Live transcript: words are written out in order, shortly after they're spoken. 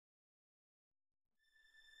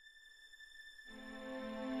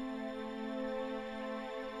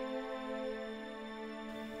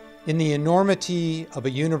In the enormity of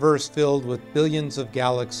a universe filled with billions of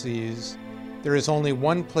galaxies, there is only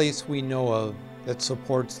one place we know of that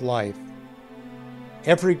supports life.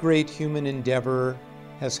 Every great human endeavor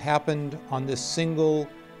has happened on this single,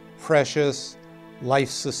 precious,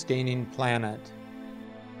 life-sustaining planet.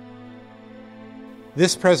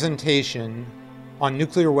 This presentation on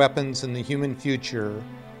nuclear weapons and the human future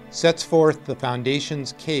sets forth the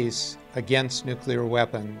Foundation's case against nuclear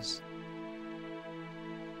weapons.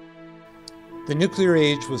 The nuclear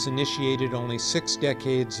age was initiated only 6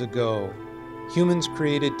 decades ago. Humans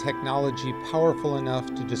created technology powerful enough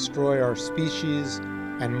to destroy our species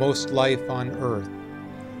and most life on Earth.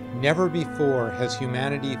 Never before has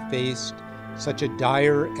humanity faced such a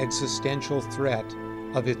dire existential threat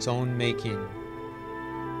of its own making.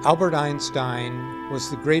 Albert Einstein was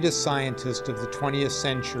the greatest scientist of the 20th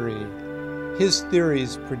century. His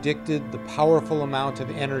theories predicted the powerful amount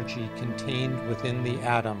of energy contained within the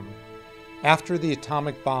atom. After the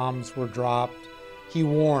atomic bombs were dropped, he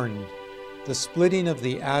warned, "The splitting of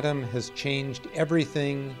the atom has changed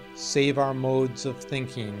everything save our modes of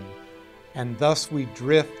thinking, and thus we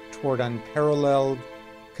drift toward unparalleled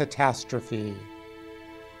catastrophe."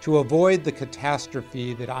 To avoid the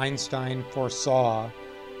catastrophe that Einstein foresaw,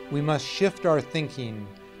 we must shift our thinking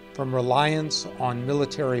from reliance on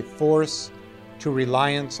military force to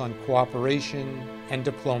reliance on cooperation and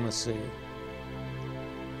diplomacy.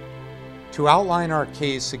 To outline our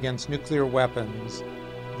case against nuclear weapons,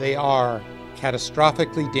 they are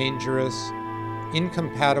catastrophically dangerous,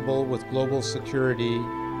 incompatible with global security,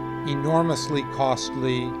 enormously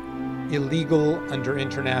costly, illegal under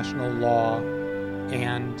international law,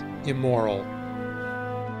 and immoral.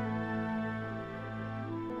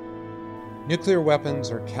 Nuclear weapons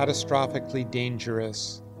are catastrophically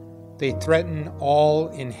dangerous. They threaten all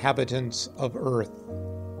inhabitants of Earth.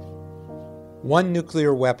 One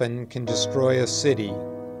nuclear weapon can destroy a city.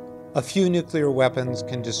 A few nuclear weapons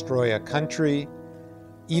can destroy a country.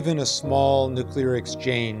 Even a small nuclear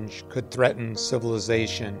exchange could threaten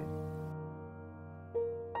civilization.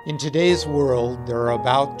 In today's world, there are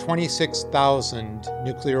about 26,000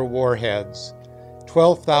 nuclear warheads.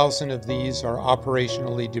 12,000 of these are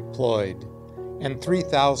operationally deployed, and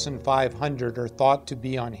 3,500 are thought to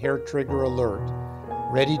be on hair-trigger alert,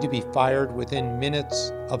 ready to be fired within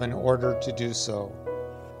minutes of an order to do so.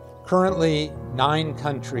 Currently, 9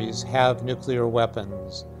 countries have nuclear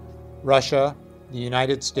weapons: Russia, the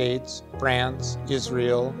United States, France,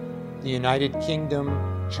 Israel, the United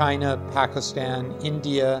Kingdom, China, Pakistan,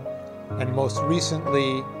 India, and most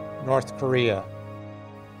recently, North Korea.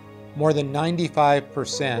 More than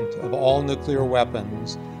 95% of all nuclear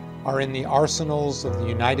weapons are in the arsenals of the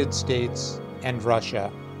United States and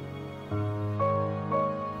Russia.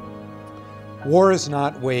 War is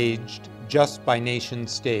not waged just by nation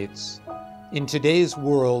states. In today's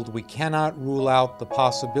world, we cannot rule out the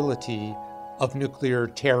possibility of nuclear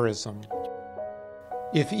terrorism.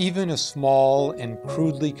 If even a small and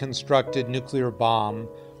crudely constructed nuclear bomb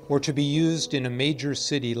were to be used in a major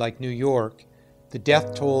city like New York, the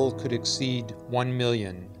death toll could exceed 1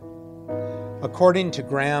 million. According to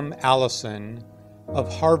Graham Allison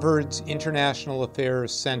of Harvard's International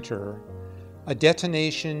Affairs Center, a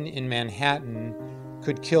detonation in Manhattan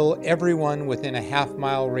could kill everyone within a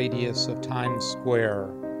half-mile radius of Times Square.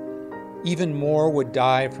 Even more would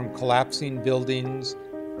die from collapsing buildings,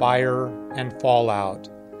 fire, and fallout.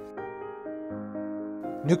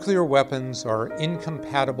 Nuclear weapons are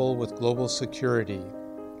incompatible with global security.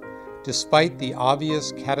 Despite the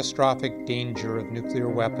obvious catastrophic danger of nuclear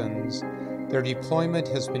weapons, their deployment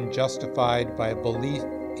has been justified by a belief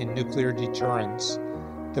in nuclear deterrence,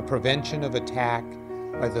 the prevention of attack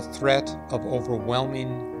by the threat of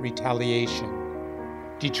overwhelming retaliation.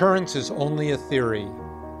 Deterrence is only a theory.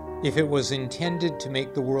 If it was intended to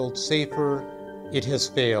make the world safer, it has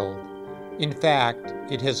failed. In fact,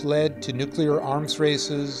 it has led to nuclear arms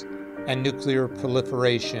races and nuclear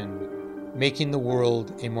proliferation, making the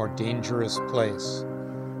world a more dangerous place.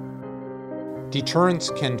 Deterrence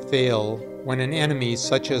can fail when an enemy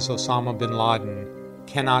such as Osama bin Laden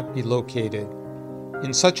cannot be located.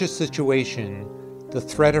 In such a situation, the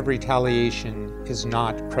threat of retaliation is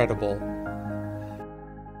not credible.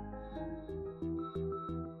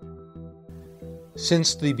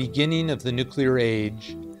 Since the beginning of the nuclear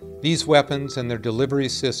age, these weapons and their delivery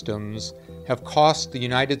systems have cost the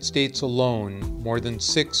United States alone more than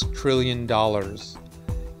 $6 trillion.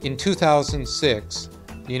 In 2006,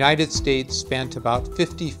 the United States spent about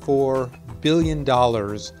 $54 billion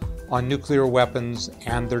on nuclear weapons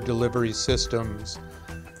and their delivery systems,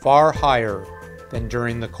 far higher than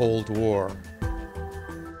during the Cold War.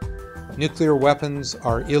 nuclear weapons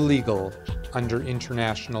are illegal under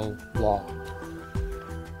international law.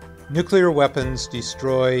 Nuclear weapons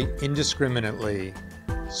destroy indiscriminately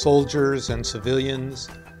soldiers and civilians,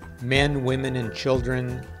 men, women, and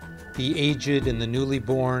children, the aged and the newly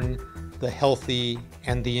born, the healthy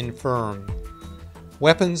and the infirm.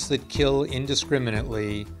 Weapons that kill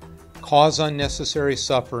indiscriminately, cause unnecessary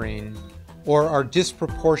suffering, or are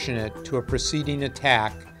disproportionate to a preceding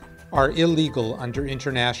attack are illegal under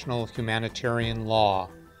international humanitarian law,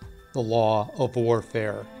 the law of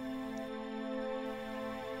warfare.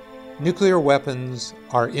 Nuclear weapons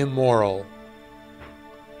are immoral.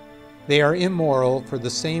 They are immoral for the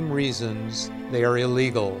same reasons they are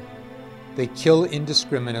illegal. They kill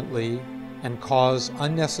indiscriminately and cause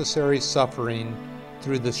unnecessary suffering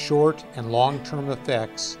through the short and long-term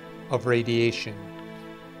effects of radiation.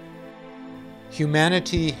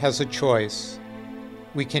 Humanity has a choice.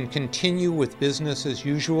 We can continue with business as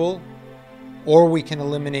usual, or we can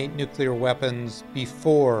eliminate nuclear weapons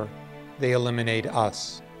before they eliminate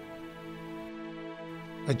us.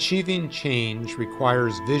 Achieving change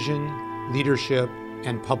requires vision, leadership,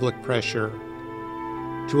 and public pressure.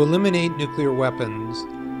 To eliminate nuclear weapons,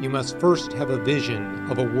 you must first have a vision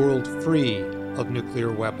of a world free of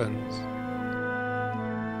nuclear weapons.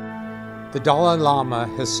 The Dalai Lama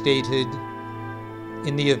has stated,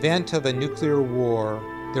 "In the event of a nuclear war,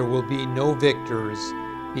 there will be no victors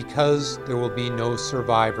because there will be no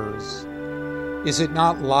survivors." Is it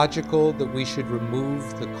not logical that we should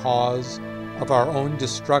remove the cause of our own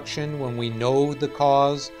destruction when we know the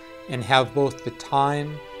cause and have both the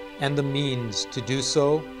time and the means to do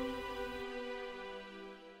so?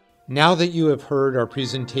 Now that you have heard our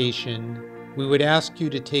presentation, we would ask you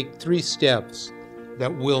to take 3 steps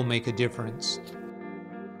that will make a difference.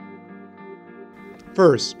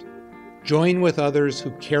 First, join with others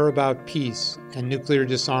who care about peace and nuclear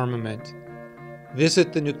disarmament.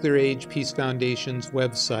 Visit the Nuclear Age Peace Foundation's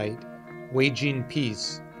website,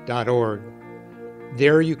 wagingpeace.org.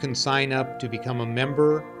 There you can sign up to become a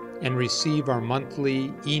member and receive our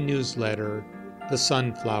monthly e-newsletter, The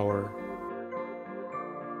Sunflower.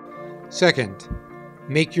 Second,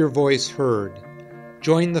 make your voice heard.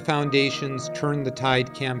 Join the Foundation's Turn the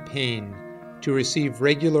Tide campaign to receive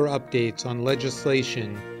regular updates on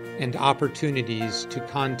legislation and opportunities to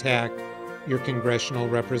contact your congressional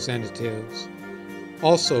representatives.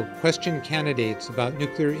 Also, question candidates about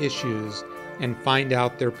nuclear issues and find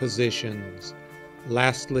out their positions.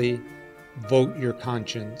 Lastly, vote your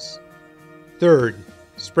conscience. Third,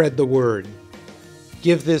 spread the word.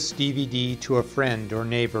 Give this DVD to a friend or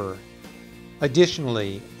neighbor.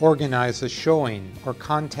 Additionally, organize a showing or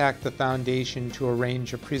contact the Foundation to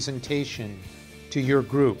arrange a presentation to your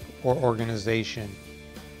group or organization.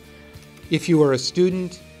 If you are a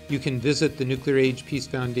student, you can visit the Nuclear Age Peace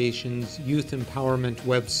Foundation's Youth Empowerment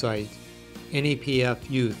website,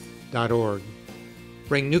 napfyouth.org.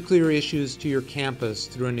 Bring nuclear issues to your campus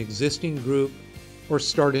through an existing group or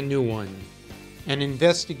start a new one, and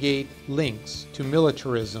investigate links to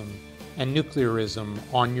militarism and nuclearism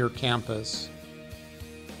on your campus.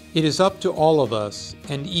 It is up to all of us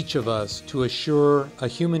and each of us to assure a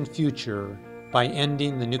human future by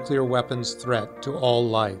ending the nuclear weapons threat to all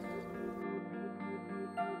life.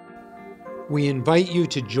 We invite you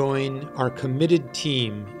to join our committed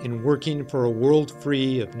team in working for a world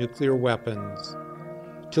free of nuclear weapons.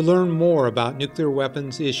 To learn more about nuclear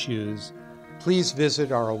weapons issues, please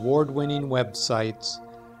visit our award-winning websites,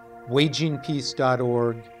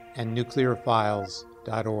 wagingpeace.org and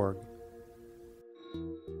nuclearfiles.org.